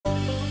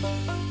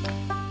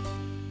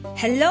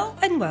Hello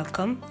and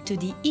welcome to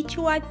the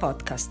E2I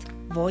podcast,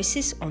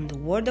 Voices on the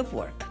World of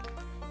Work.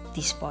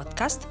 This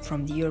podcast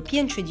from the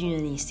European Trade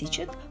Union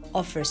Institute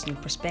offers new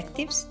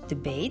perspectives,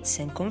 debates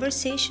and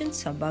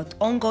conversations about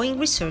ongoing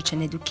research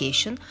and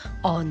education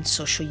on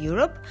social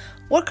Europe,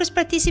 workers'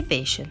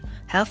 participation,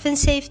 health and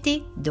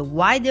safety, the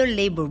wider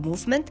labour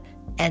movement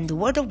and the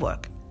world of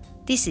work.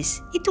 This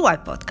is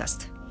E2I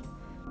podcast.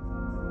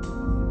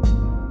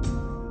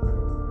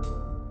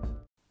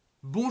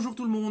 Bonjour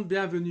tout le monde,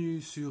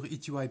 bienvenue sur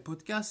E2I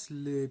Podcast,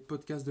 les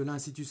podcasts de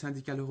l'Institut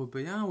syndical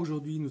européen.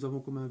 Aujourd'hui, nous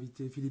avons comme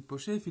invité Philippe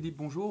Pochet. Philippe,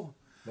 bonjour.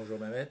 Bonjour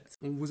Mehmet.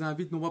 On vous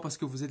invite non pas parce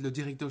que vous êtes le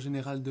directeur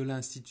général de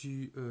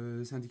l'Institut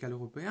syndical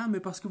européen, mais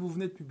parce que vous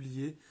venez de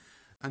publier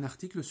un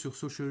article sur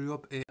Social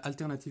Europe et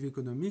alternatives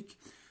économiques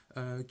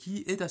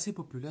qui est assez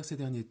populaire ces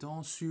derniers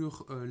temps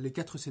sur les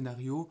 4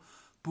 scénarios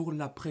pour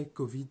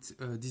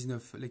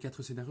l'après-Covid-19, les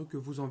 4 scénarios que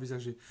vous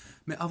envisagez.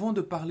 Mais avant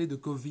de parler de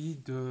Covid,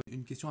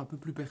 une question un peu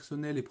plus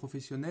personnelle et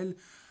professionnelle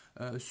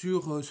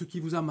sur ce qui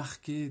vous a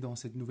marqué dans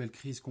cette nouvelle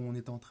crise qu'on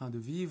est en train de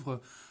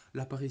vivre,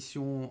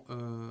 l'apparition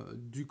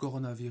du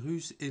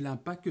coronavirus et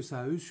l'impact que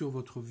ça a eu sur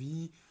votre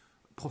vie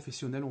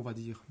professionnelle, on va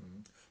dire.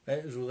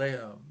 Je voudrais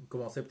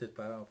commencer peut-être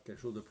par quelque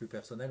chose de plus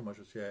personnel. Moi,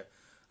 je suis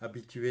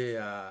habitué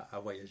à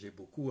voyager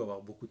beaucoup, à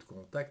avoir beaucoup de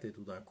contacts et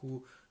tout d'un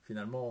coup,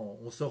 finalement,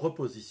 on se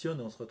repositionne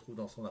et on se retrouve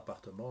dans son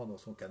appartement, dans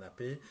son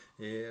canapé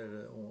et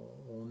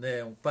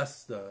on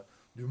passe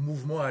du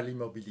mouvement à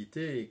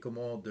l'immobilité et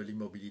comment de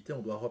l'immobilité,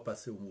 on doit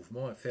repasser au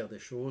mouvement et faire des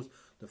choses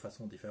de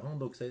façon différente.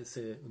 Donc,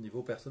 au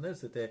niveau personnel,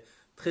 c'était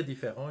très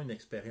différent, une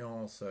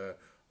expérience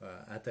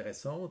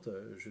intéressante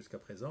jusqu'à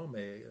présent,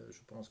 mais je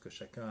pense que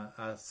chacun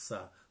a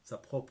sa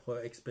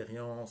propre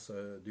expérience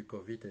du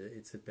Covid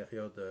et de cette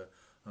période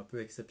un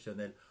peu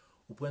exceptionnelle.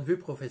 Au point de vue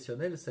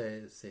professionnel,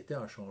 c'était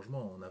un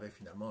changement. On avait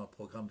finalement un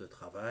programme de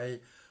travail,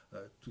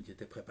 tout qui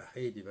était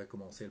préparé, il devait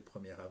commencer le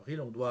 1er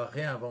avril. On doit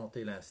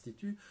réinventer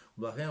l'Institut.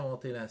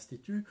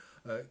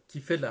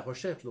 Qui fait de la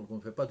recherche. Donc on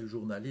ne fait pas du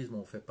journalisme,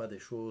 on ne fait pas des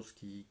choses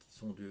qui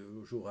sont du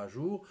jour à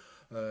jour.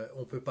 On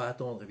ne peut pas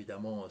attendre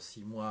évidemment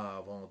 6 mois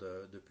avant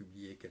de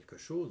publier quelque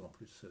chose. En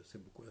plus,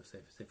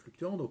 c'est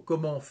fluctuant. Donc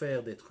comment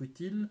faire d'être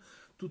utile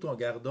tout en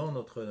gardant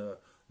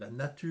la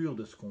nature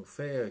de ce qu'on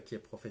fait qui est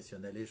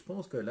professionnel. Et je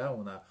pense que là,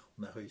 on a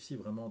réussi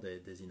vraiment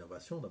des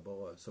innovations.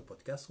 D'abord, ce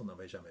podcast, on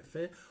n'avait jamais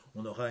fait.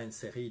 On aura une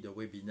série de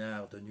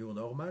webinaires de New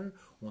Normal.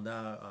 On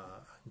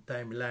a une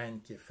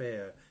timeline qui est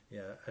faite et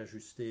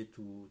ajustée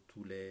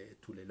tous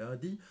les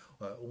lundis.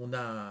 On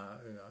a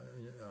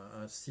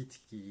un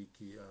site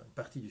une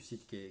partie du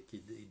site qui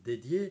est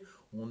dédiée.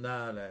 On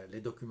a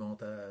les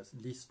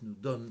documentalistes nous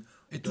donnent.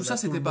 Et tout ça,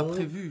 c'était pas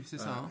prévu, c'est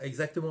ça, hein?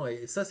 Exactement.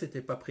 Et ça,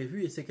 c'était pas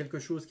prévu. Et c'est quelque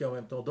chose qui est en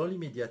même temps dans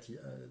l'immédiateté.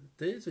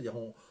 C'est-à-dire,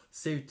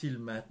 c'est utile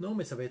maintenant,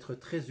 mais ça va être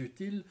très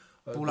utile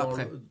pour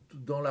l'après.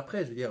 Dans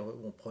l'après, je veux dire,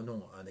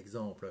 prenons un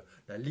exemple,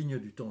 la ligne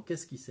du temps.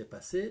 Qu'est-ce qui s'est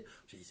passé?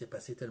 Il s'est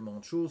passé tellement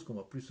de choses qu'on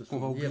va plus se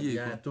souvenir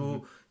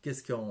bientôt.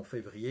 Qu'est-ce qu'en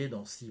février,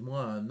 dans 6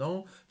 mois, 1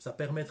 an? Ça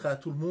permettra à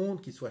tout le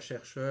monde, qu'il soit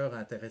chercheur,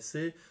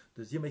 intéressé,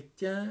 de se dire, mais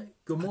tiens,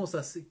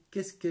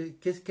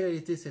 qu'est-ce qu'a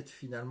été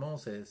finalement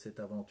cette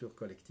aventure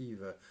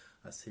collective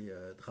assez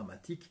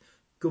dramatique?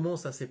 Comment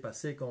ça s'est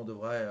passé quand on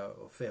devrait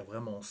faire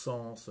vraiment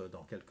sens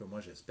dans quelques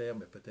mois, j'espère,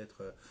 mais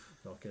peut-être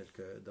dans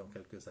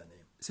quelques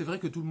années. C'est vrai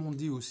que tout le monde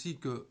dit aussi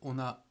qu'on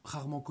a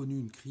rarement connu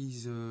une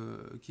crise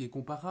qui est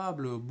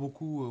comparable.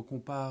 Beaucoup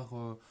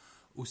comparent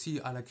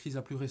aussi à la crise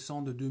la plus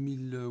récente de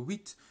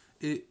 2008.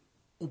 Et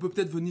on peut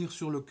peut-être venir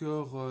sur le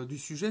cœur du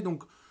sujet.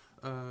 Donc,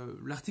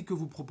 l'article que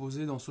vous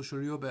proposez dans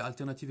Social Europe et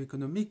alternatives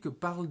économiques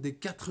parle des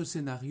 4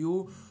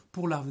 scénarios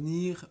pour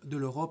l'avenir de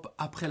l'Europe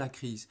après la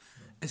crise.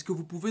 Est-ce que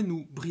vous pouvez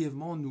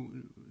brièvement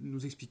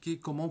nous expliquer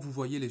comment vous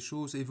voyez les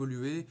choses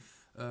évoluer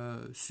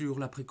sur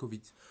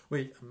l'après-Covid?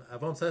 Oui,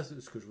 avant de ça,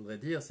 ce que je voudrais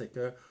dire, c'est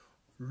que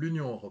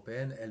l'Union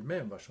européenne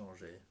elle-même va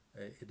changer.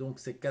 Et donc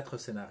ces 4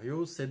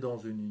 scénarios, c'est dans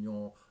une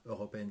Union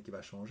européenne qui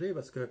va changer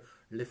parce que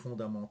les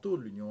fondamentaux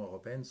de l'Union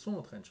européenne sont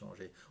en train de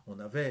changer.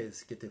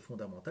 Ce qui était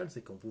fondamental,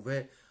 c'est qu'on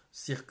pouvait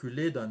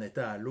circuler d'un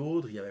État à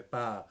l'autre, il n'y avait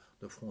pas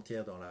de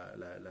frontières dans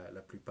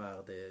la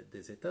plupart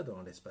des États,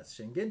 dans l'espace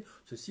Schengen.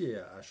 Ceci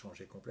a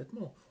changé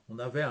complètement. On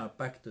avait un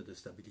pacte de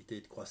stabilité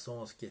et de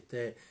croissance qui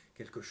était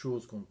quelque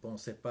chose qu'on ne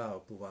pensait pas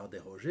pouvoir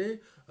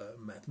déroger.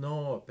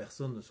 Maintenant,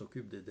 personne ne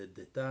s'occupe des dettes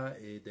d'État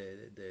et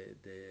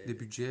des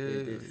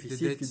budgets,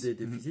 des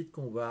déficits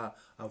qu'on va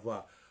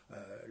avoir.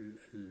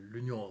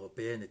 L'Union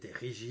européenne était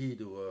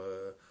rigide ou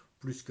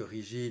plus que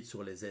rigide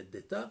sur les aides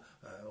d'État,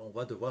 on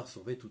va devoir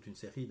sauver toute une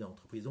série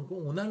d'entreprises. Donc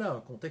on a là un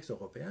contexte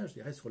européen, je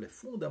dirais, sur les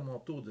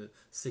fondamentaux de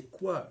c'est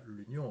quoi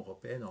l'Union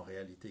européenne en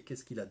réalité,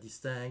 qu'est-ce qui la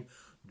distingue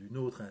d'une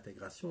autre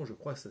intégration. Je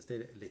crois que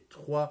c'était les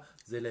 3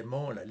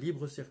 éléments, la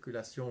libre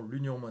circulation,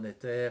 l'union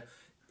monétaire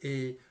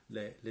et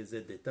les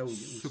aides d'État.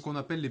 Ce qu'on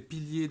appelle les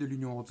piliers de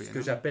l'Union européenne. Ce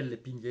que j'appelle les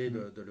piliers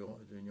de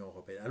l'Union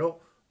européenne.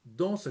 Alors,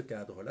 dans ce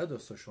cadre-là, de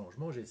ce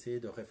changement, j'ai essayé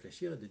de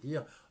réfléchir et de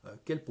dire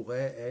quels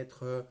pourraient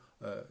être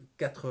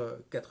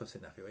quatre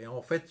scénarios. Et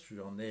en fait, je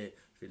vais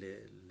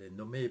les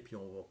nommer et puis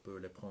on peut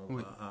les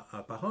prendre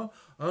un par un.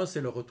 Un,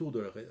 c'est le retour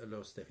de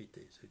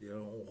l'austérité. C'est-à-dire,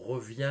 on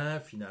revient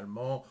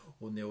finalement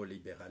au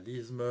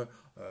néolibéralisme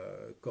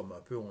comme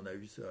un peu on a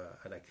eu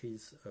à la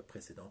crise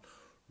précédente.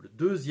 Le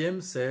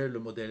deuxième, c'est le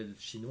modèle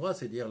chinois,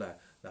 c'est-à-dire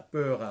la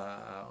peur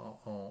a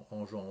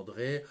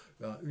engendré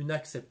une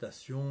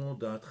acceptation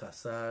d'un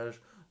traçage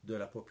de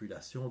la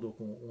population. Donc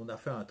on a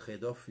fait un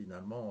trade-off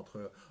finalement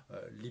entre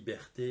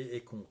liberté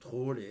et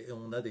contrôle et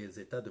on a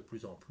des États de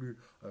plus en plus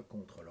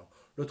contrôlants.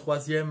 Le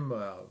troisième,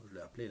 je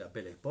l'ai appelé la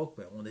belle époque,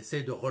 mais on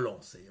essaie de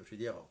relancer. Je veux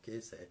dire, ok,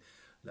 c'est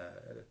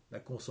la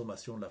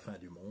consommation de la fin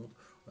du monde,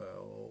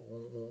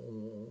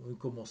 une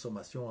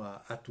consommation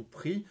à tout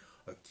prix,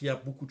 qui a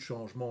beaucoup de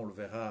changements, on le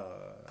verra.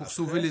 Pour après.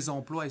 sauver les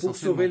emplois, essentiellement.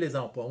 Pour sauver les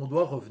emplois. On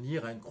doit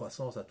revenir à une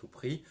croissance à tout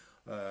prix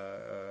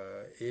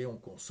et on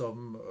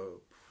consomme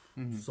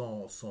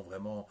sans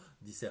vraiment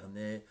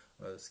discerner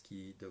ce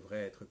qui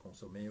devrait être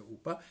consommé ou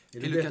pas. Et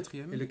le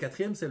quatrième ? Et le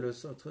quatrième, c'est le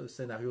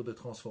scénario de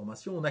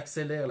transformation. On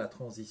accélère la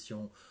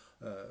transition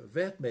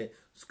verte, mais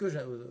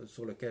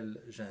sur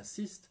lequel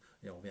j'insiste,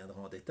 et on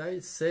reviendra en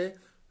détail, c'est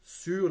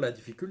sur la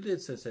difficulté de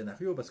ce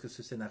scénario, parce que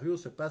ce scénario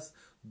se passe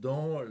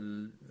dans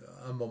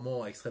un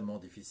moment extrêmement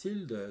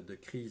difficile de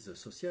crise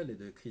sociale et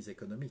de crise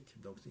économique.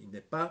 Donc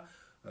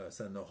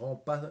ça ne rend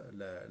pas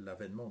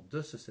l'avènement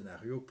de ce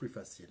scénario plus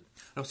facile.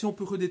 Alors si on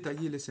peut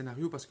redétailler les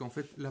scénarios, parce qu'en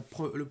fait la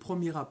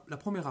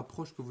première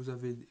approche que vous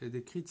avez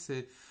décrite,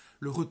 c'est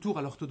le retour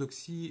à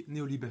l'orthodoxie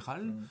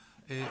néolibérale.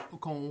 Et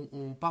quand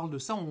on parle de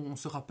ça, on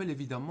se rappelle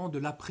évidemment de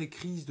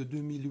l'après-crise de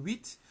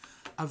 2008,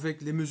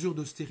 avec les mesures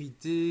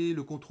d'austérité,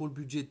 le contrôle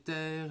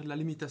budgétaire, la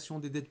limitation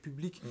des dettes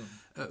publiques.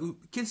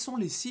 Quels sont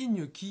les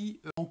signes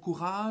qui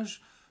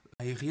encouragent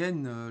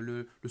aérienne,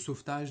 le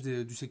sauvetage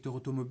du secteur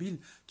automobile,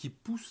 qui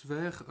pousse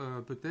vers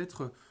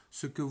peut-être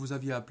ce que vous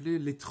aviez appelé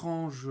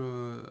l'étrange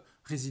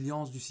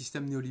résilience du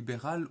système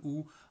néolibéral,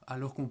 où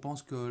alors qu'on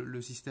pense que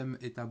le système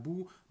est à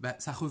bout,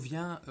 ça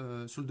revient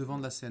sur le devant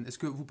de la scène. Est-ce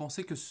que vous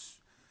pensez que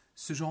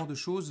ce genre de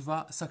choses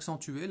va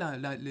s'accentuer,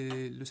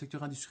 le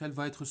secteur industriel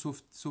va être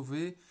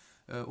sauvé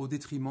au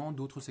détriment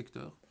d'autres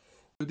secteurs?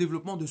 Le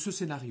développement de ce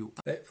scénario.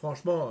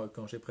 Franchement,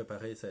 quand j'ai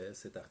préparé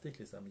cet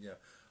article, et ça il y a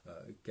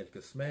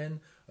quelques semaines,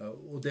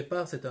 au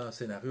départ c'était un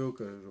scénario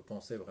que je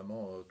pensais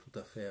vraiment tout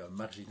à fait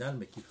marginal,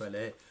 mais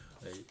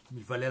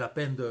il valait la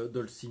peine de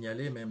le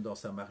signaler, même dans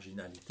sa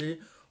marginalité,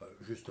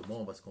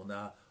 justement parce qu'on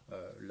a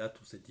là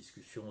toutes ces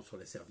discussions sur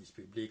les services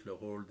publics, le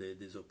rôle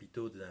des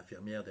hôpitaux, des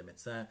infirmières, des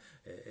médecins,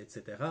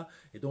 etc.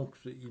 Et donc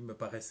il me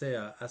paraissait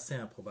assez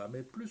improbable.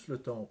 Mais plus le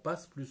temps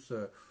passe, plus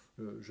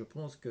je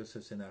pense que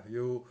ce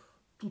scénario,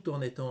 tout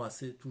en étant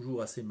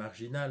toujours assez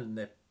marginal,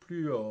 n'est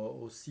plus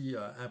aussi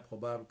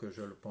improbable que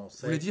je le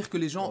pensais. Vous voulez dire que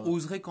les gens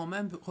oseraient quand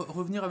même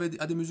revenir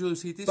à des mesures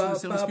d'austérité sur le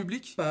service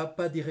public ?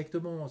 Pas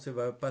directement, ça ne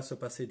va pas se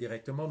passer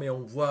directement, mais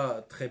on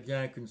voit très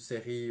bien qu'une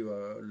série,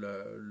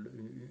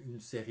 une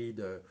série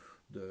de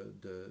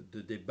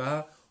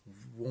débats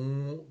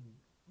vont,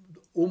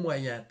 au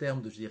moyen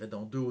terme, je dirais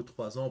dans 2 ou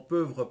 3 ans,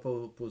 peuvent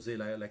reposer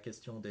la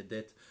question des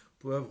dettes,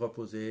 peuvent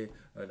reposer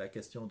la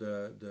question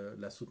de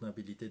la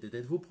soutenabilité des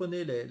dettes. Vous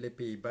prenez les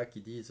Pays-Bas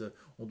qui disent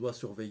on doit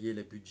surveiller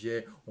les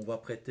budgets, on va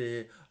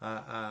prêter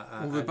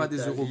à on ne veut pas des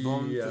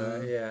eurobonds et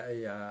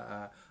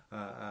à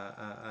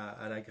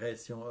la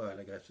Grèce,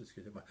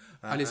 excusez-moi,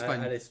 à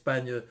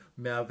l'Espagne,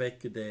 mais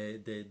avec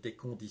des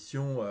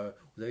conditions.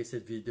 Vous avez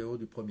cette vidéo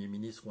du Premier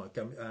ministre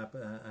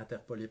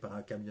interpellé par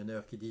un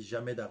camionneur qui dit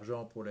jamais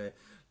d'argent pour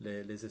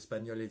les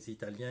Espagnols et les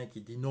Italiens, qui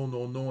dit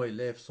non, et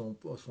lève son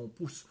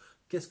pouce.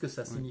 Qu'est-ce que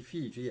ça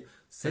signifie? Je veux dire,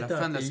 c'est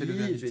un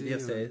pays, je veux dire,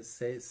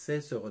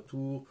 c'est ce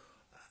retour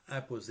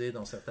imposé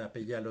dans certains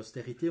pays à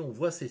l'austérité. On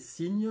voit ces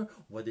signes,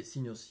 on voit des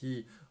signes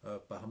aussi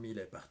parmi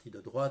les partis de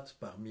droite,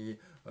 parmi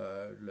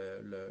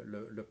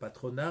le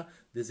patronat,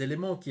 des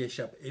éléments qui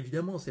échappent.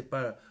 Évidemment, ce n'est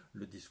pas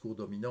le discours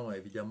dominant,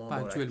 évidemment, pas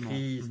dans la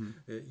crise,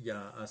 il y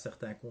a un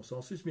certain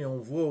consensus, mais on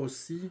voit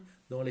aussi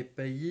dans les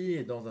pays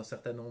et dans un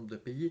certain nombre de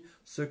pays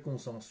ce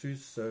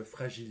consensus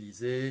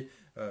fragilisé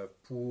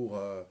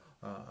pour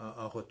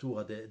un retour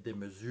à des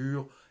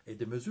mesures, et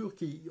des mesures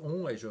qui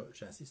ont, et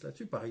j'insiste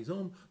là-dessus, par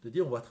exemple, de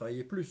dire on va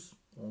travailler plus.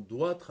 On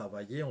doit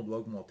travailler, on doit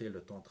augmenter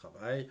le temps de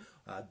travail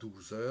à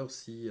 12 heures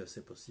si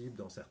c'est possible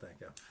dans certains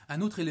cas.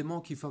 Un autre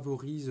élément qui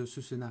favorise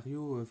ce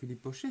scénario,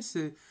 Philippe Pochet,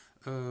 c'est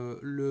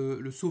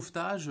le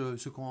sauvetage,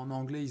 ce qu'en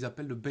anglais ils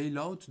appellent le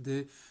bail-out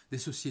des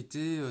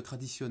sociétés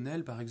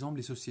traditionnelles, par exemple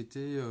les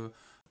sociétés...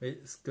 Mais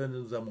ce que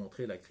nous a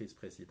montré la crise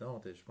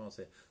précédente, et je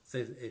pense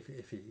c'est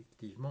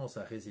effectivement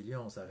sa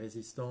résilience, sa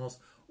résistance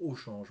au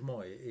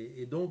changement.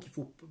 Et donc,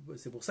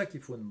 c'est pour ça qu'il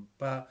ne faut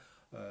pas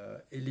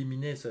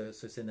éliminer ce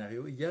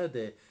scénario. Il y a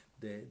des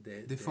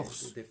des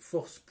forces. Des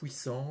forces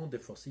puissantes, des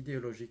forces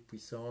idéologiques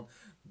puissantes,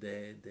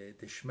 des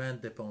chemins de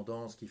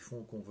dépendance qui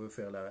font qu'on veut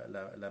faire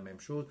la même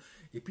chose.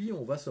 Et puis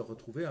on va se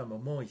retrouver à un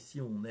moment,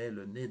 ici on est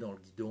le nez dans le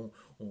guidon,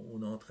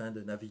 on est en train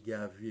de naviguer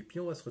à vue, et puis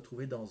on va se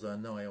retrouver dans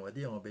un an, et on va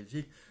dire en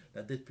Belgique,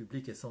 la dette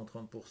publique est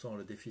 130%,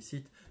 le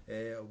déficit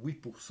est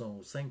 8%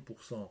 ou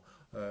 5%,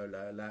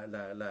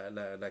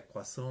 la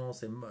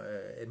croissance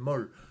est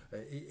molle.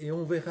 Et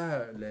on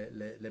verra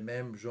les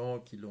mêmes gens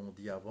qui l'ont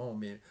dit avant,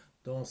 mais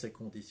dans ces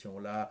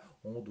conditions-là,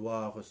 on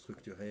doit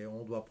restructurer,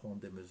 on doit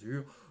prendre des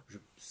mesures.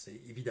 C'est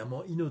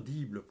évidemment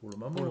inaudible pour le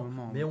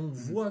moment, mais on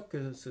voit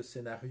que ce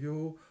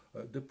scénario,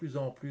 de plus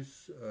en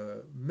plus,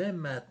 même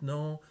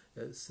maintenant,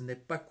 ce n'est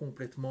pas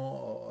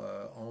complètement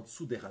en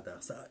dessous des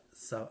radars.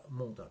 Ça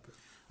monte un peu.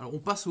 Alors on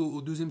passe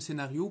au deuxième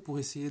scénario pour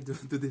essayer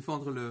de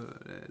défendre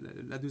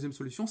la deuxième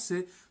solution.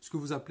 C'est ce que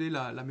vous appelez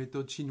la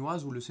méthode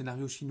chinoise ou le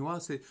scénario chinois.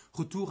 C'est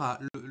retour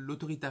à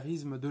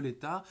l'autoritarisme de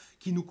l'État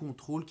qui nous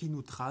contrôle, qui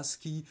nous trace,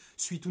 qui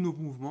suit tous nos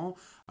mouvements.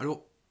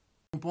 Alors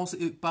on pense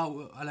pas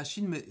à la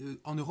Chine, mais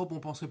en Europe on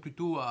penserait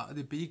plutôt à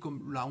des pays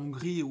comme la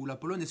Hongrie ou la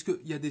Pologne. Est-ce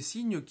qu'il y a des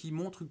signes qui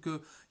montrent qu'il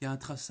y a un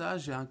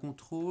traçage, il y a un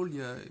contrôle, il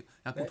y a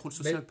un contrôle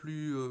social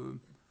plus...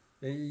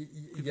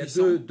 il y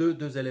a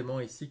deux éléments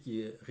ici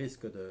qui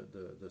risquent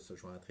de se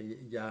joindre.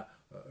 Il y a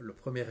le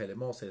premier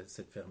élément, c'est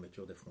cette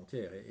fermeture des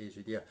frontières. Et je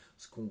veux dire,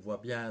 ce qu'on voit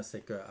bien,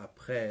 c'est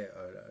qu'après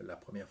la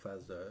première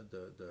phase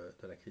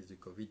de la crise du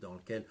Covid, dans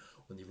laquelle,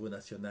 au niveau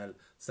national,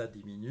 ça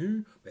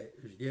diminue,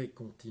 je veux dire,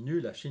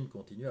 la Chine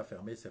continue à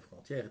fermer ses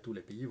frontières et tous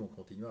les pays vont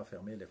continuer à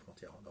fermer les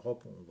frontières. En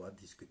Europe, on va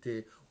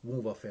discuter où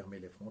on va fermer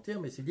les frontières,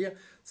 mais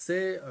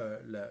c'est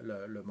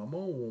le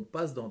moment où on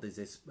passe dans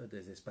des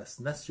espaces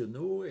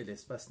nationaux et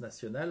l'espace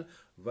national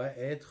va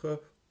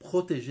être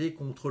protégé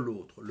contre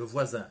l'autre, le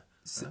voisin.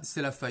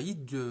 C'est la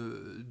faillite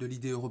de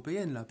l'idée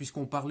européenne, là,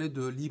 puisqu'on parlait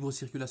de libre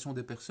circulation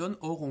des personnes.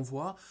 Or, on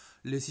voit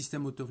les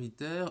systèmes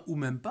autoritaires, ou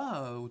même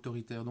pas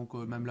autoritaires, donc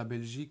même la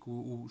Belgique,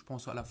 ou je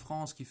pense à la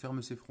France qui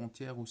ferme ses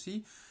frontières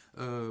aussi,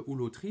 ou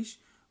l'Autriche,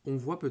 on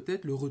voit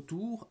peut-être le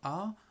retour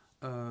à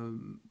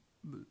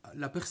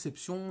la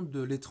perception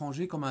de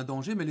l'étranger comme un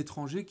danger, mais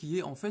l'étranger qui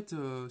est en fait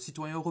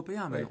citoyen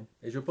européen maintenant.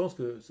 Et je pense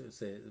que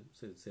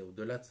c'est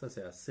au-delà de ça,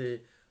 c'est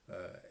assez...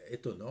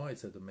 étonnant et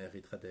ça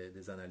mériterait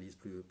des analyses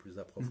plus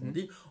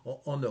approfondies.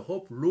 En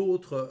Europe,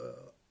 l'autre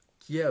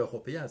qui est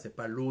européen, c'est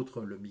pas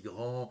l'autre, le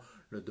migrant,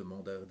 le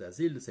demandeur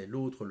d'asile, c'est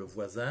l'autre, le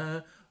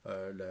voisin,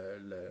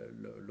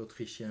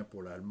 l'autrichien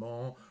pour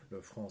l'allemand,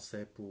 le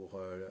français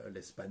pour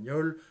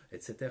l'espagnol,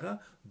 etc.,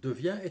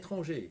 devient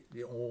étranger.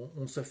 Et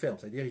on se ferme,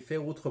 c'est-à-dire il fait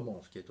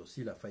autrement, ce qui est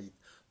aussi la faillite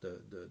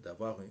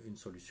d'avoir une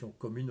solution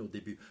commune au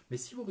début. Mais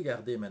si vous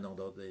regardez maintenant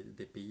dans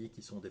des pays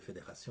qui sont des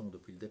fédérations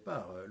depuis le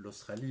départ,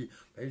 l'Australie,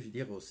 je veux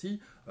dire aussi,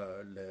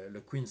 le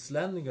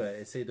Queensland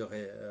essaie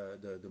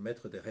de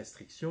mettre des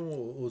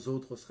restrictions aux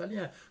autres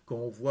Australiens. Quand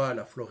on voit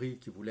la Floride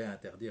qui voulait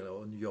interdire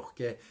aux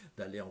New-Yorkais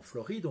d'aller en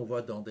Floride, on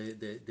voit dans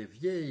des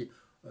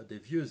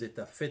vieux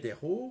États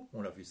fédéraux,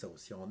 on l'a vu ça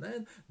aussi en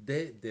Inde,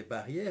 des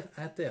barrières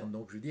internes.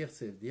 Donc je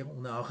veux dire,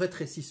 on a un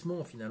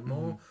rétrécissement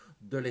finalement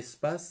de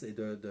l'espace et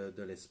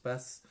de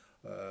l'espace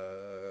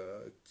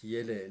qui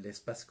est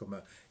l'espace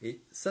commun.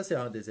 Et ça, c'est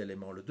un des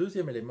éléments. Le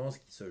deuxième élément, ce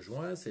qui se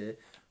joint, c'est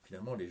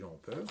finalement les gens ont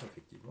peur,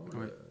 effectivement,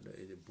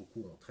 et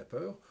beaucoup ont très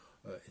peur,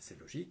 et c'est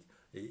logique.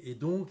 Et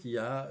donc, il y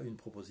a une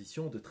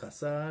proposition de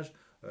traçage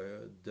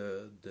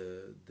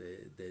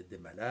des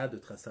malades, de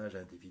traçage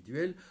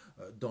individuel,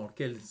 dans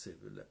lequel c'est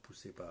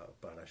poussé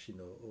par la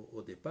Chine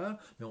au départ.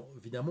 Mais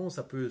évidemment,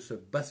 ça peut se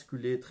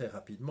basculer très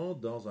rapidement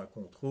dans un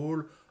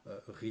contrôle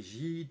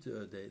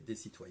rigide des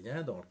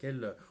citoyens, dans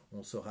lequel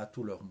on saura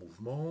tous leurs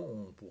mouvements,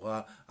 on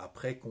pourra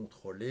après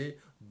contrôler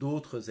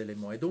d'autres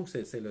éléments. Et donc,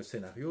 c'est le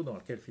scénario dans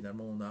lequel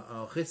finalement on a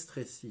un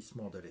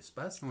restreississement de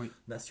l'espace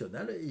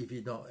national,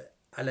 évident.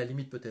 À la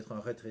limite peut-être un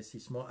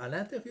rétrécissement à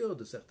l'intérieur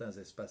de certains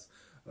espaces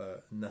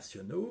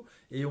nationaux,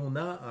 et on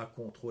a un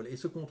contrôle. Et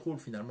ce contrôle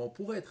finalement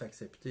pourrait être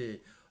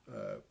accepté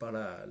par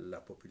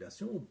la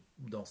population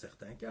dans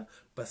certains cas,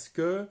 parce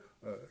que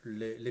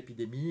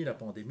l'épidémie, la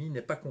pandémie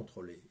n'est pas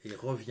contrôlée et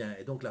revient.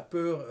 Et donc la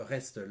peur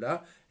reste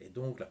là, et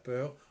donc la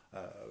peur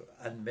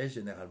admet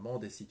généralement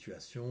des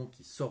situations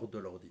qui sortent de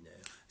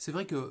l'ordinaire. C'est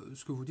vrai que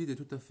ce que vous dites est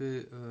tout à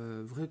fait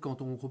vrai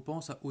quand on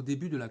repense au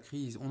début de la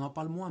crise. On en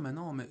parle moins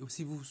maintenant, mais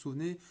si vous vous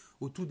souvenez,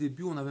 au tout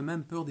début, on avait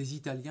même peur des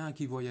Italiens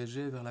qui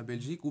voyageaient vers la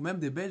Belgique, ou même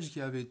des Belges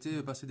qui avaient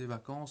été passer des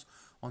vacances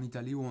en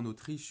Italie ou en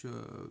Autriche,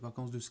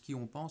 vacances de ski,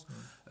 on pense.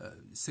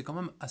 C'est quand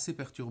même assez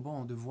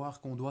perturbant de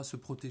voir qu'on doit se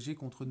protéger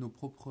contre nos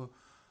propres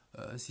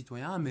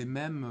citoyens, mais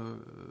même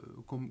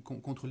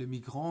contre les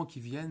migrants qui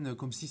viennent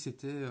comme si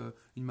c'était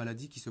une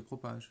maladie qui se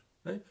propage.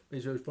 Oui, mais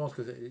je pense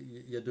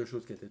qu'il y a deux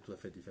choses qui étaient tout à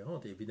fait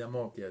différentes. Et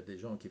évidemment qu'il y a des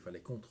gens qu'il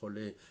fallait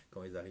contrôler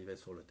quand ils arrivaient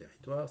sur le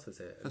territoire, ça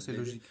c'est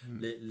logique.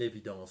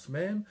 L'évidence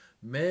même,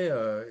 mais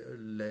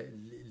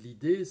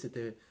l'idée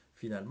c'était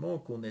finalement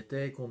qu'on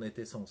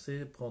était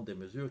censé prendre des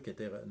mesures qui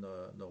étaient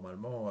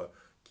normalement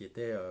qui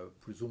étaient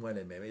plus ou moins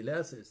les mêmes. Et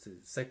là, c'est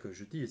ça que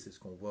je dis, et c'est ce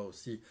qu'on voit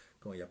aussi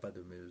quand il n'y a pas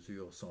de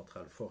mesures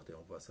centrales fortes, et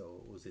on voit ça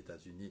aux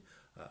États-Unis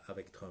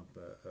avec Trump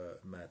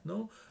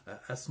maintenant.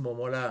 À ce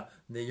moment-là,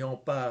 n'ayant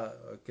pas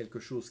quelque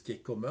chose qui est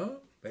commun,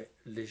 ben,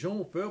 les gens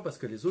ont peur parce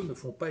que les autres ne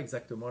font pas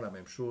exactement la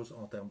même chose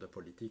en termes de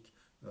politique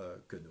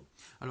que nous.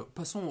 Alors,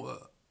 passons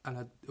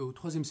au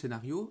troisième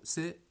scénario,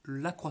 c'est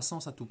la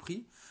croissance à tout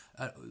prix.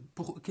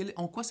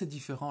 En quoi c'est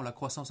différent, la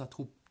croissance à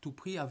tout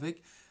prix,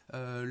 avec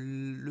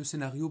le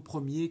scénario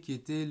premier qui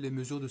était les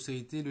mesures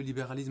d'austérité, le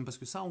libéralisme? Parce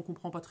que ça, on ne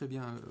comprend pas très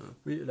bien.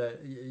 Oui,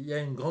 il y a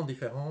une grande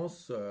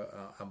différence,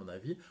 à mon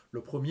avis.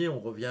 Le premier, on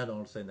revient dans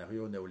le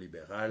scénario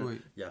néolibéral.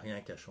 Oui. Il n'y a rien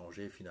qui a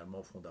changé,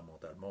 finalement,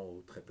 fondamentalement,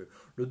 ou très peu.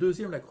 Le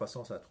deuxième, la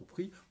croissance à tout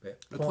prix.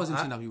 Le troisième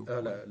scénario.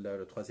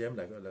 Le troisième,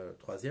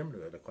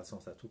 la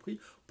croissance à tout prix,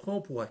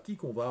 prend pour acquis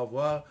qu'on va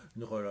avoir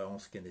une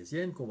relance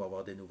keynésienne, qu'on va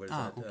avoir des nouvelles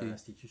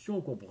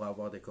institutions, qu'on pourra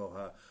avoir des corps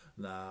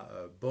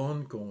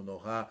bonnes, qu'on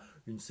aura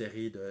une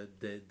série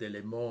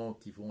d'éléments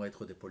qui vont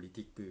être des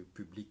politiques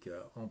publiques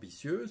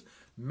ambitieuses,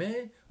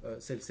 mais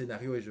c'est le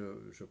scénario, et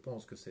je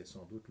pense que c'est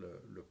sans doute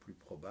le plus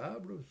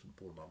probable,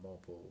 pour le moment,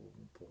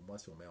 pour moi,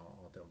 si on met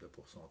en termes de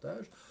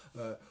pourcentage.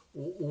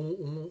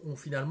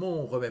 Finalement,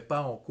 on ne remet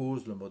pas en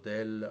cause le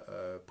modèle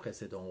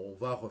précédent. On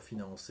va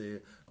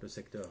refinancer le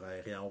secteur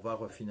aérien, on va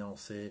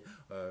refinancer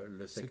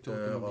le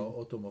secteur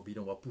automobile,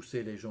 on va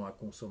pousser les gens à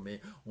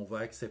consommer, on va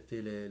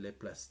accepter les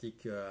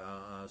plastiques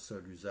à un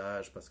seul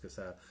usage parce que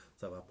ça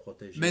va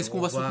protéger. Mais est-ce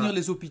qu'on va soutenir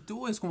les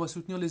hôpitaux? Est-ce qu'on va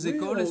soutenir les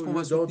écoles? Est-ce qu'on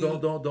va soutenir...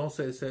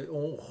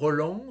 on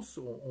relance,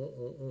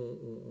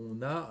 on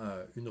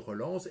a une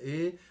relance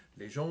et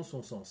les gens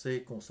sont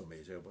censés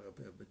consommer. Je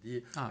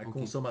dire,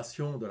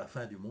 consommation de la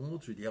fin du monde,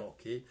 je veux dire,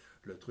 ok,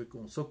 le truc,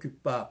 on ne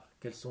s'occupe pas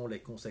quelles sont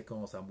les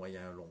conséquences à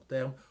moyen et long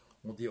terme.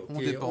 On dit, ok,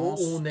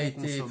 on a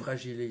été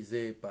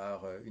fragilisé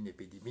par une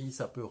épidémie,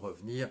 ça peut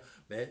revenir,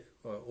 mais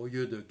au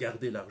lieu de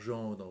garder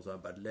l'argent dans un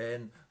bas de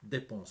laine,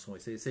 dépensons. Et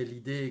c'est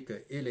l'idée que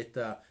et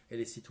l'État et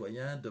les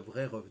citoyens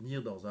devraient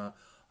revenir dans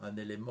un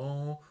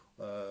élément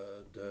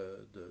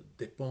de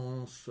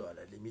dépenses à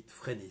la limite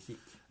frénétique.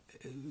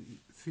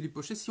 Philippe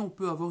Pochet, si on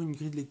peut avoir une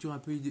grille de lecture un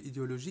peu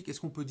idéologique,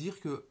 est-ce qu'on peut dire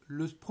que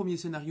le premier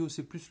scénario,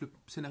 c'est plus le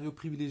scénario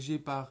privilégié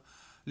par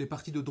les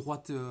partis de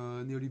droite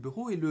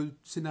néolibéraux, et le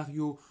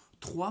scénario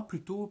 3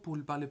 plutôt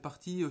par les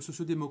partis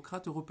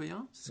sociodémocrates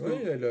européens? Oui,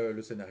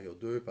 le scénario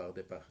 2 par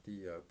des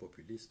partis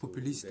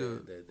populistes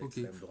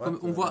d'extrême droite. Comme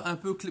on voit un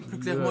peu plus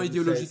clairement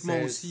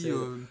idéologiquement aussi.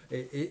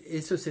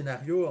 Et ce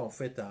scénario, en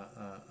fait,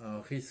 a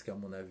un risque, à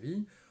mon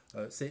avis.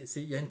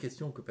 Il y a une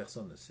question que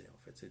personne ne sait, en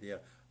fait. C'est-à-dire,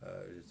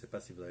 je ne sais pas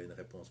si vous avez une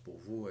réponse pour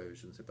vous, et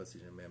je ne sais pas si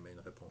j'ai même une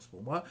réponse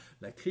pour moi.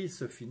 La crise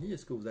se finit,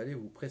 est-ce que vous allez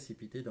vous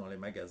précipiter dans les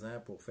magasins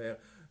pour faire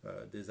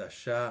des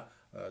achats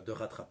de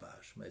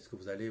rattrapage? Est-ce que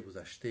vous allez vous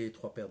acheter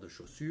 3 paires de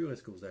chaussures?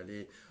 Est-ce que vous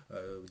allez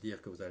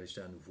dire que vous allez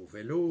acheter un nouveau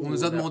vélo? On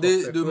nous a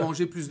demandé de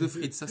manger plus de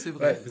frites, ça c'est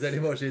vrai. Ouais, vous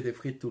allez manger des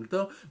frites tout le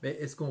temps, mais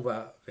est-ce qu'on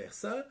va faire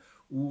ça?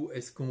 Ou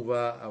est-ce qu'on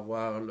va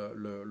avoir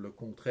le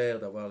contraire,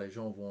 d'avoir les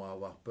gens vont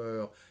avoir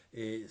peur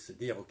et se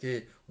dire, ok,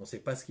 on ne sait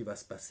pas ce qui va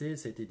se passer,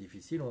 c'était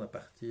difficile,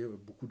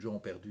 beaucoup de gens ont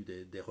perdu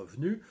des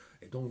revenus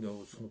et donc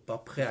ne seront pas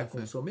prêts à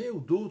consommer, ou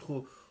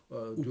d'autres,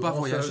 ou pas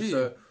voyager.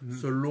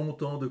 Ce long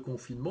temps de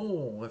confinement,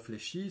 on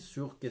réfléchit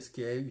sur qu'est-ce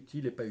qui est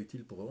utile et pas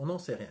utile pour eux. On n'en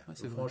sait rien.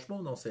 Franchement,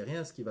 on n'en sait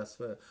rien ce qui va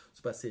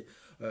se passer.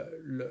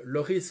 Le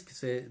risque,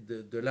 c'est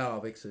de là,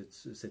 avec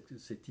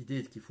cette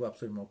idée qu'il faut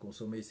absolument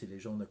consommer, si les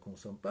gens ne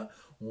consomment pas,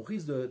 on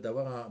risque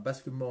d'avoir un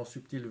basculement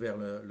subtil vers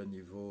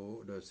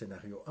le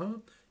scénario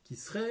 1, qui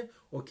serait,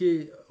 ok,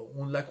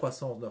 la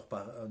croissance ne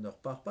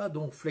repart pas,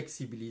 donc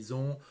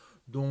flexibilisons,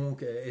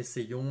 donc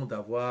essayons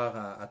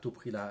d'avoir à tout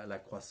prix la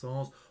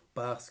croissance,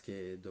 par ce qui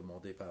est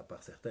demandé par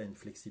certains, une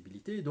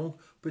flexibilité. Donc,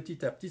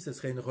 petit à petit, ce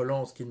serait une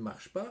relance qui ne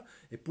marche pas.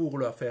 Et pour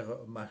la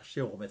faire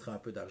marcher, on remettra un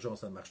peu d'argent,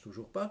 ça ne marche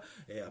toujours pas.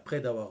 Et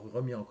après d'avoir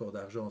remis encore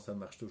d'argent, ça ne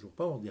marche toujours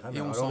pas. On dira,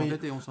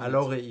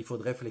 alors il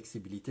faudrait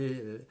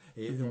flexibilité.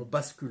 Et on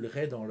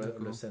basculerait dans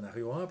le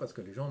scénario 1 parce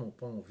que les gens n'ont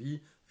pas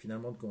envie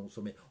finalement de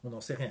consommer. On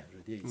n'en sait rien. Je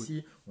veux dire,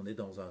 ici, on est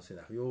dans un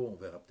scénario, on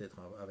verra peut-être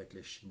avec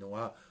les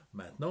Chinois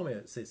maintenant,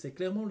 mais c'est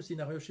clairement le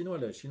scénario chinois.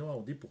 Les Chinois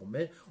ont dit pour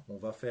mai, on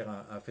va faire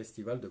un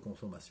festival de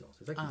consommation.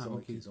 C'est ça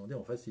qu'ils ont dit,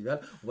 en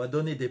festival. On va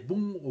donner des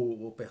bons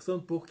aux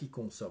personnes pour qu'ils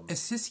consomment.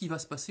 Est-ce que c'est ce qui va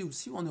se passer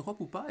aussi en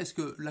Europe ou pas? Est-ce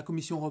que la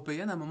Commission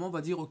européenne, à un moment,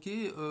 va dire, ok,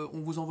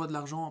 on vous envoie de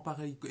l'argent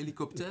par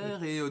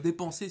hélicoptère et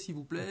dépensez, s'il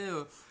vous plaît,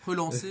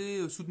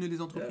 relancez, soutenez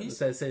les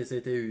entreprises?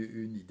 C'était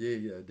une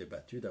idée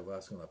débattue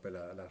d'avoir ce qu'on appelle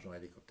l'argent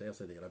hélicoptère,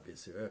 c'est-à-dire la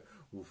BCE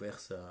vous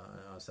verse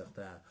un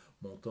certain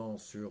montant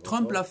sur...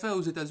 Trump l'a fait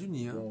aux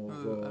États-Unis,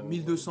 à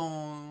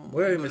 1200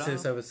 Oui,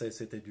 dollars. mais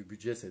c'était du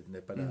budget, ce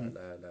n'est pas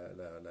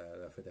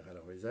la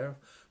Federal Reserve.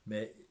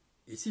 Mais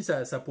ici,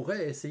 ça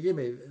pourrait essayer,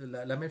 mais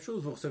la même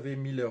chose, vous recevez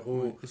 1 000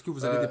 euros. Oui. Est-ce que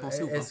vous allez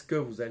dépenser ou pas? Est-ce que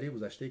vous allez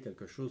vous acheter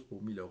quelque chose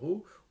pour 1 000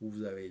 euros, ou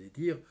vous allez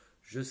dire,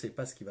 je ne sais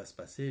pas ce qui va se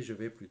passer, je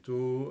vais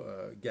plutôt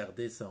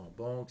garder ça en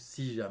banque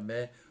si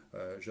jamais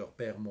je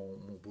repère mon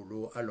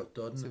boulot à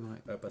l'automne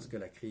parce que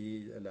la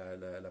crise,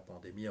 la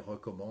pandémie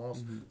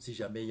recommence. Si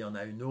jamais il y en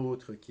a une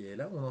autre qui est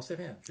là, on n'en sait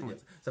rien. Je veux dire,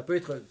 ça peut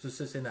être,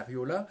 ce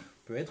scénario-là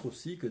peut être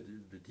aussi que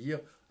de dire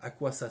à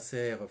quoi ça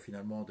sert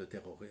finalement de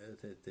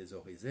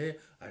thésauriser.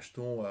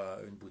 Achetons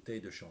une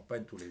bouteille de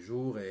champagne tous les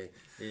jours et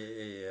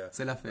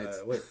c'est la fête.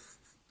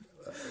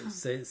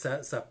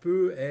 Ça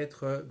peut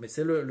être, mais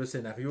c'est le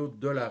scénario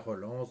de la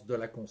relance, de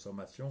la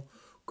consommation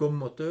comme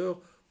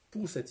moteur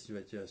pour cette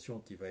situation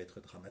qui va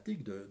être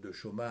dramatique de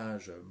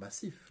chômage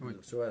massif.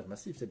 Le chômage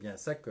massif, c'est bien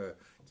ça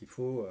qu'il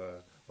faut,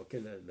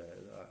 auquel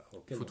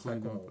on sera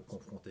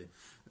confronté.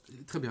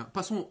 Très bien.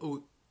 Passons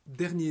au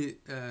dernier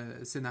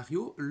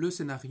scénario, le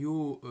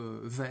scénario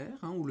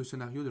vert, ou le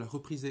scénario de la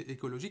reprise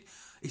écologique.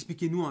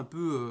 Expliquez-nous un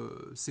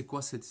peu, c'est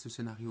quoi ce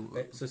scénario?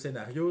 Ce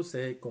scénario,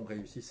 c'est qu'on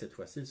réussisse cette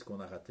fois-ci ce qu'on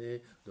a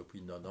raté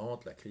depuis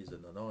 90, la crise de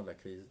 90, la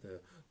crise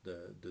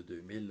de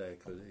 2000, la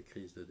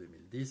crise de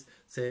 2010,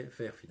 c'est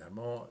faire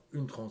finalement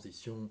une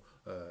transition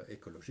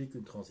écologique,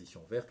 une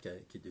transition verte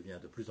qui devient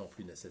de plus en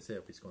plus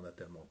nécessaire puisqu'on a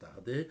tellement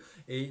tardé,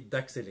 et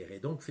d'accélérer.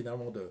 Donc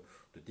finalement de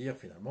dire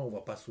finalement on ne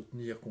va pas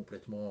soutenir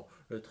complètement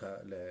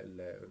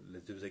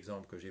les deux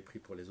exemples que j'ai pris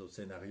pour les autres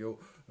scénarios,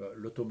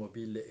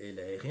 l'automobile et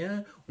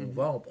l'aérien, on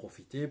va en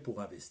profiter pour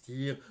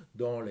investir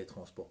dans les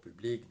transports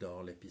publics,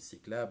 dans les pistes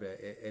cyclables,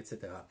 etc.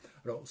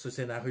 Alors ce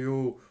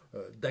scénario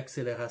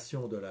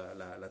d'accélération de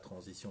la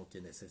transition qui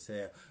est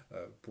nécessaire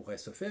pourrait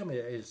se faire, mais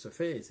elle se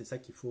fait, et c'est ça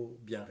qu'il faut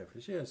bien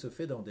réfléchir, elle se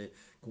fait dans des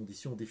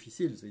conditions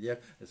difficiles, c'est-à-dire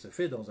elle se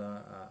fait dans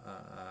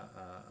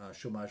un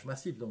chômage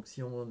massif. Donc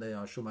si on a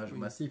un chômage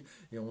massif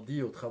et on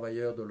dit aux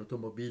travailleurs de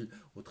l'automobile,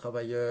 aux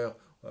travailleurs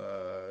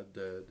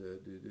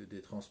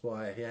des transports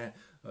aériens,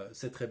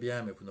 c'est très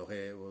bien, mais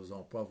vos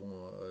emplois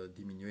vont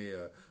diminuer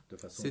de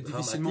façon dramatique. C'est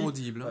difficilement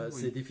audible.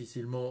 C'est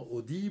difficilement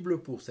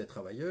audible pour ces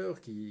travailleurs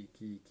qui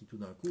tout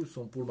d'un coup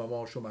sont pour le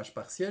moment au chômage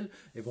partiel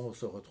et vont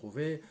se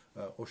retrouver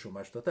au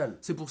chômage total.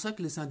 C'est pour ça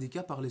que les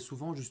syndicats parlaient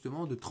souvent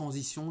justement de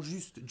transition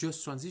juste,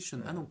 just transition.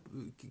 Ah non,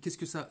 qu'est-ce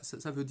que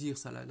ça veut dire,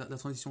 ça, la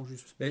transition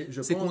juste?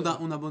 C'est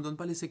qu'on n'abandonne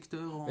pas les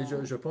secteurs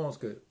je pense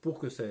que pour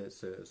que ce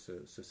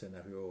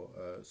scénario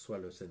soit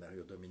le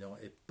scénario dominant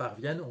et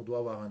parvienne, on doit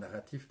avoir un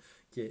narratif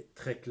qui est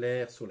très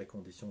clair sur les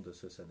conditions de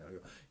ce scénario.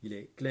 Il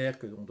est clair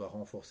qu'on doit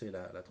renforcer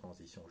la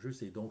transition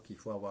juste, et donc il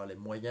faut avoir les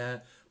moyens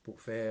pour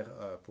faire,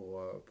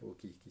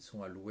 qui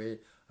sont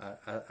alloués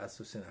à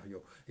ce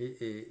scénario.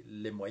 Et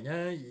les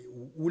moyens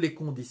ou les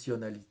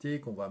conditionnalités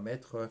qu'on va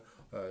mettre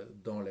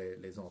dans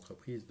les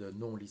entreprises de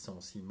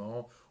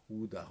non-licenciement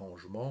ou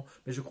d'arrangement,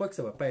 mais je crois que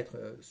ça ne va pas être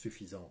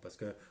suffisant, parce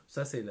que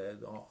ça c'est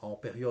en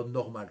période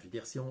normale. Je veux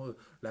dire,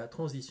 la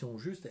transition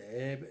juste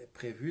est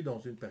prévue dans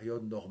une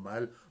période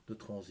normale de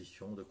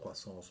transition, de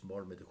croissance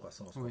molle, mais de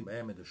croissance quand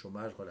même, et de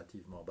chômage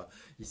relativement bas.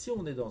 Ici,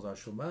 on est dans un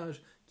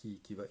chômage qui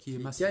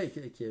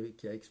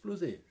a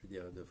explosé, je veux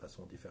dire, de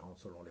façon différente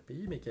selon les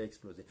pays, mais qui a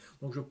explosé.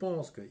 Donc je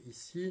pense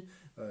qu'ici,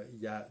 il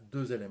y a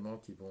deux éléments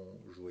qui vont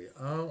jouer.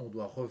 Un, on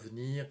doit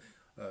revenir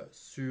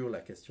sur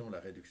la question de la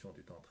réduction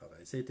du temps de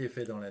travail. Ça a été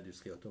fait dans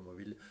l'industrie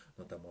automobile,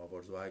 notamment à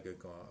Volkswagen,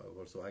 quand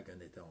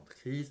Volkswagen était en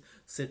crise.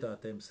 C'est un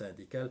thème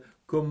syndical.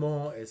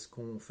 Comment est-ce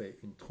qu'on fait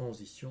une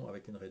transition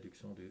avec une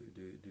réduction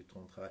du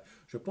temps de travail?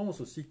 Je pense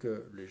aussi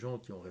que les gens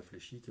qui ont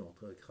réfléchi, qui ont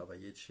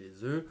travaillé de chez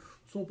eux,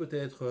 sont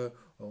peut-être,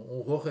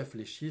 ont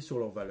réfléchi sur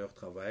leur valeur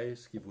travail,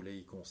 ce qu'ils voulaient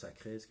y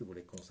consacrer, ce qu'ils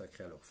voulaient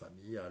consacrer à leur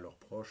famille, à leurs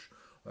proches.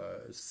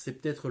 C'est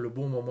peut-être le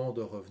bon moment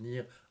de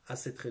revenir à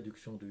cette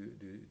réduction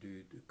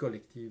du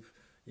collectif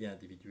et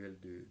individuel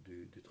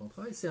du temps de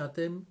travail. C'est un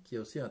thème qui est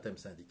aussi un thème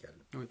syndical.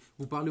 Oui.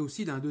 Vous parlez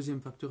aussi d'un deuxième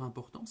facteur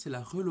important, c'est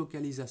la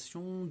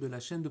relocalisation de la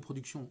chaîne de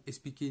production.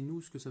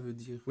 Expliquez-nous ce que ça veut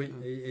dire. Oui,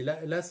 et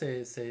là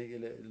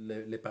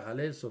les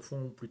parallèles se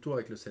font plutôt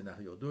avec le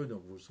scénario 2,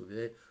 donc vous vous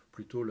souvenez,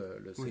 plutôt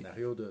le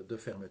scénario de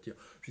fermeture.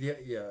 Je veux dire,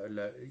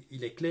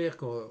 il est clair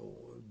que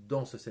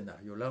dans ce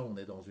scénario-là, on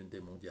est dans une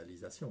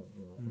démondialisation.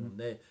 On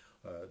est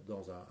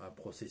dans un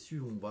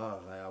processus où on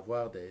va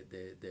avoir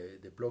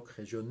des blocs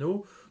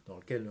régionaux dans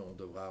lesquels on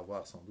devra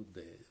avoir sans doute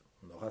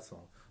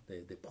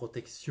des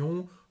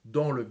protections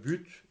dans le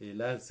but, et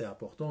là c'est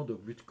important, de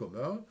but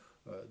commun,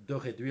 de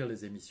réduire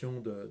les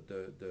émissions de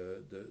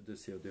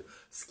CO2.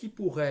 Ce qui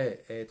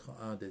pourrait être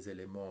un des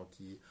éléments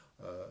qui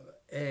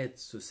aide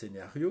ce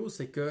scénario,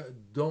 c'est que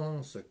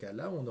dans ce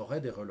cas-là, on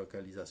aurait des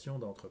relocalisations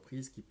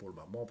d'entreprises qui pour le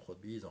moment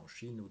produisent en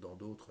Chine ou dans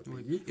d'autres pays.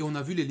 Oui. Et on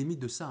a vu les limites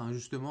de ça,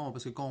 justement,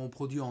 parce que quand on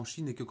produit en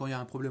Chine et que quand il y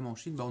a un problème en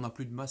Chine, on n'a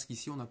plus de masques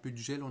ici, on n'a plus de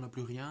gel, on n'a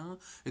plus rien.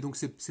 Et donc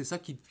c'est ça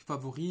qui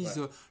favorise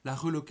la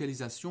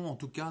relocalisation, en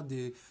tout cas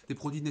des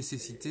produits de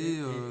nécessité.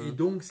 Et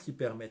donc ce qui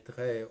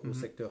permettrait au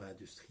secteur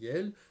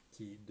industriel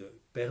qui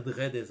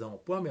perdrait des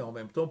emplois, mais en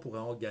même temps pourrait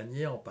en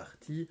gagner en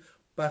partie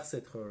par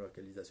cette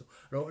relocalisation.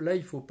 Alors là,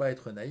 il ne faut pas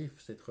être naïf,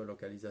 cette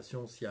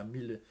relocalisation, s'il y a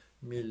 1000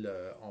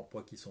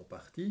 emplois qui sont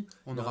partis,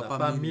 on il n'y en n'aura a pas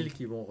pas 1000 1000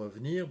 qui vont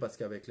revenir, parce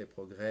qu'avec les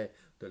progrès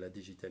de la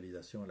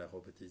digitalisation et la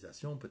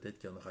robotisation, peut-être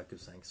qu'il n'y en aura que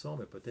 500,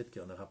 mais peut-être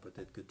qu'il n'y en aura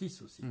peut-être que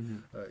 10 aussi.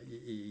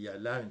 Il y a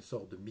là une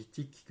sorte de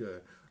mythique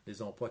que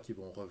les emplois qui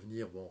vont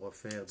revenir vont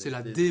refaire... C'est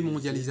la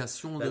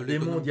démondialisation de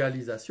l'économie.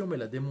 Démondialisation, mais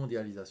la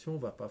démondialisation ne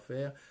va pas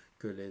faire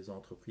que les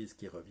entreprises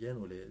qui reviennent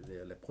ou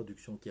la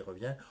production qui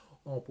revient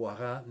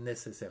emploiera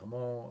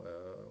nécessairement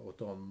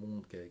autant de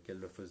monde qu'elle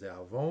le faisait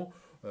avant,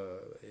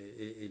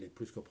 et il est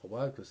plus que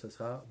probable que ce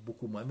sera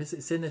beaucoup moins. Mais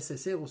c'est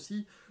nécessaire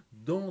aussi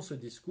dans ce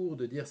discours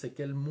de dire c'est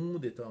quel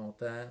monde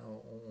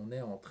on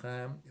est en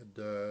train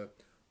de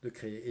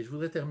créer. Et je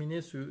voudrais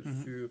terminer sur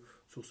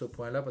ce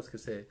point-là, parce que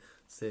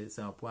c'est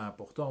un point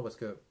important, parce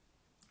que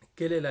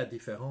quelle est la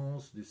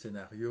différence du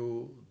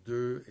scénario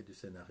 2 et du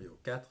scénario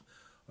 4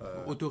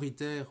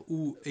 autoritaire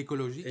ou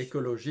écologique.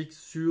 Écologique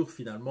sur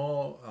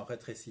finalement un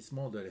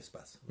rétrécissement de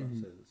l'espace.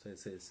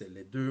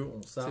 Les deux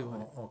ont ça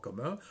en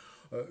commun.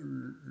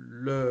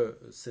 Le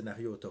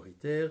scénario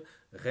autoritaire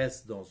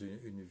reste dans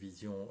une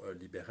vision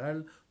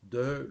libérale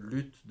de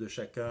lutte de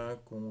chacun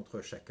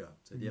contre chacun.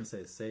 C'est-à-dire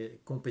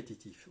c'est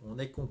compétitif. On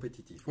est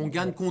compétitif. On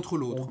gagne contre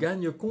l'autre. On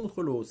gagne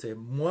contre l'autre. C'est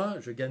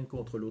moi, je gagne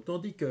contre l'autre.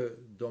 Tandis que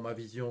dans ma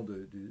vision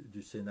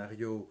du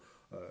scénario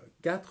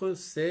 4,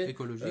 c'est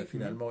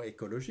finalement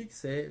écologique,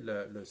 c'est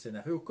le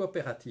scénario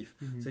coopératif.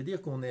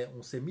 C'est-à-dire qu'on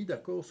s'est mis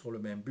d'accord sur le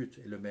même but.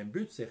 Et le même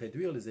but, c'est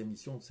réduire les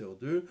émissions de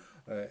CO2.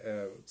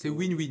 C'est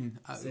win-win.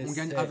 On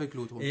gagne avec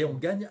l'autre. Et on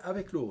gagne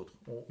avec l'autre.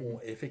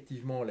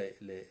 Effectivement,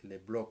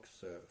 les blocs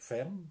se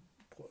ferment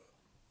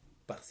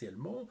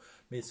partiellement,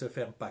 mais ne se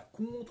ferment pas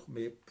contre,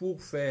 mais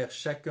pour faire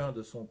chacun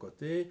de son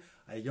côté,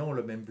 ayant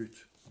le même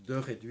but, de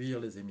réduire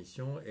les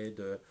émissions et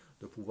de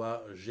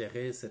pouvoir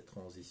gérer cette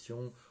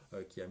transition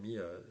qui a mis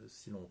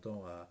si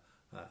longtemps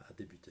à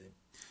débuter.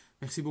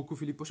 Merci beaucoup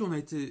Philippe Pochet. On a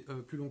été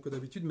plus long que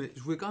d'habitude, mais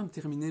je voulais quand même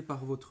terminer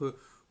par votre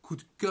coup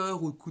de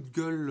cœur ou coup de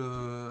gueule,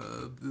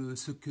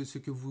 ce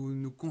que vous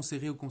nous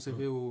conseillez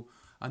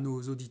à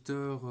nos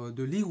auditeurs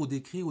de lire ou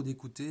d'écrire ou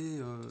d'écouter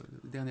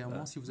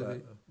dernièrement, si vous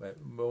avez...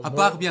 à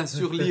part bien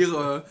sûr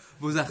lire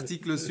vos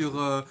articles sur...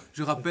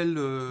 je rappelle,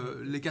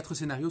 les 4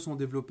 scénarios sont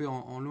développés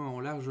en long et en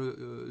large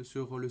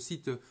sur le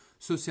site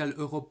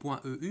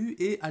socialeurope.eu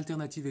et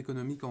Alternative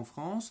économique en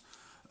France.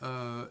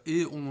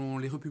 Et on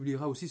les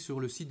republiera aussi sur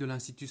le site de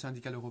l'Institut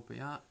syndical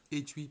européen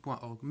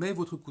etui.org. Mais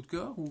votre coup de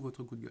cœur ou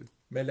votre coup de gueule?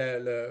 Mais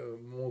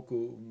mon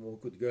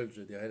coup de gueule,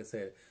 je dirais,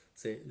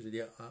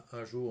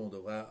 un jour on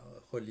devra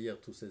relire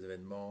tous ces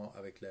événements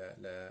avec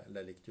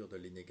la lecture de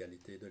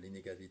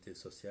l'inégalité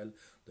sociale,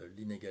 de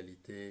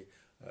l'inégalité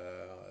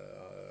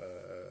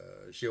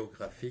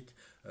géographique,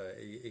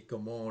 et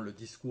comment le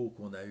discours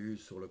qu'on a eu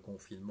sur le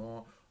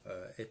confinement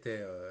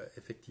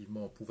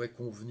pouvait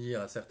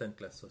convenir à certaines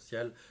classes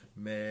sociales,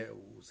 mais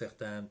ou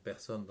certaines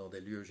personnes dans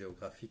des lieux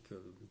géographiques,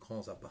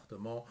 grands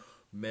appartements,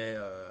 mais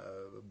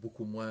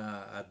beaucoup moins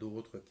à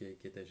d'autres qui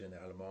étaient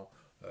généralement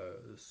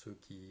ceux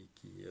qui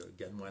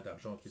gagnent moins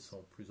d'argent, qui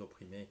sont plus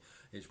opprimés.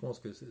 Et je pense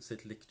que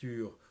cette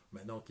lecture,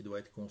 maintenant qui doit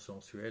être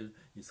consensuelle,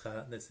 il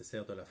sera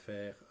nécessaire de la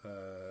faire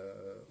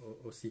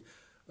aussi.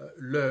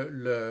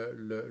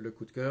 Le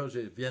coup de cœur,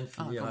 je viens de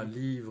finir un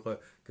livre,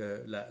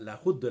 La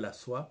route de la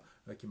soie,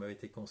 qui m'avait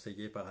été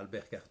conseillé par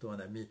Albert Carto, un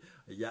ami,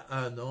 il y a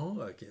un an,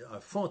 qui est un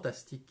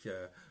fantastique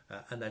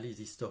analyse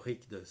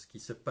historique de ce qui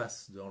se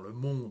passe dans le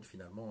monde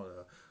finalement,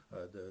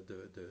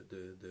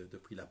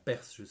 depuis la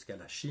Perse jusqu'à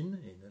la Chine,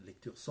 et une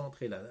lecture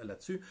centrée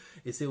là-dessus.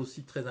 Et c'est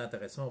aussi très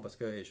intéressant parce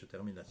que, et je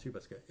termine là-dessus,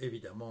 parce que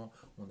évidemment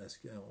on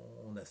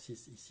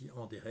assiste ici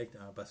en direct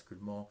à un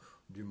basculement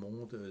du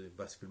monde,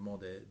 basculement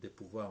des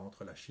pouvoirs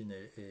entre la Chine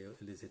et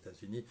les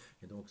États-Unis.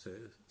 Et donc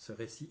ce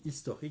récit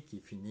historique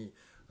qui finit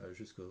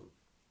jusqu'aux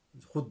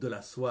routes de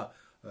la soie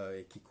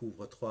et qui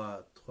couvre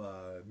trois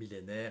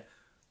millénaires,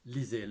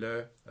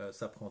 lisez-le,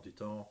 ça prend du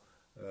temps.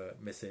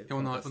 Mais et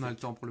on a le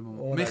temps pour le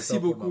moment. Merci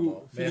beaucoup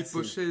Philippe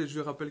Pochet. Je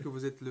rappelle que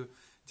vous êtes le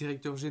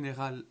directeur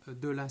général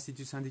de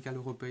l'Institut syndical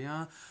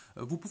européen.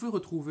 Vous pouvez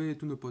retrouver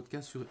tous nos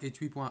podcasts sur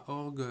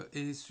etui.org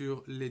et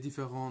sur les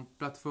différentes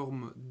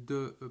plateformes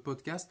de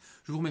podcasts.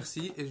 Je vous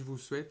remercie et je vous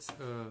souhaite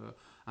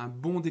un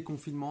bon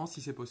déconfinement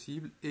si c'est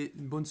possible et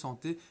une bonne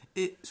santé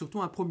et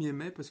surtout un 1er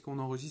mai parce qu'on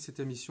enregistre cette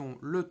émission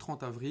le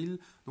 30 avril.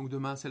 Donc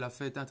demain c'est la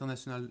fête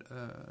internationale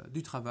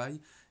du travail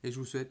et je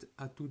vous souhaite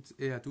à toutes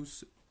et à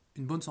tous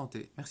une bonne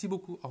santé. Merci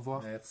beaucoup. Au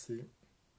revoir. Merci.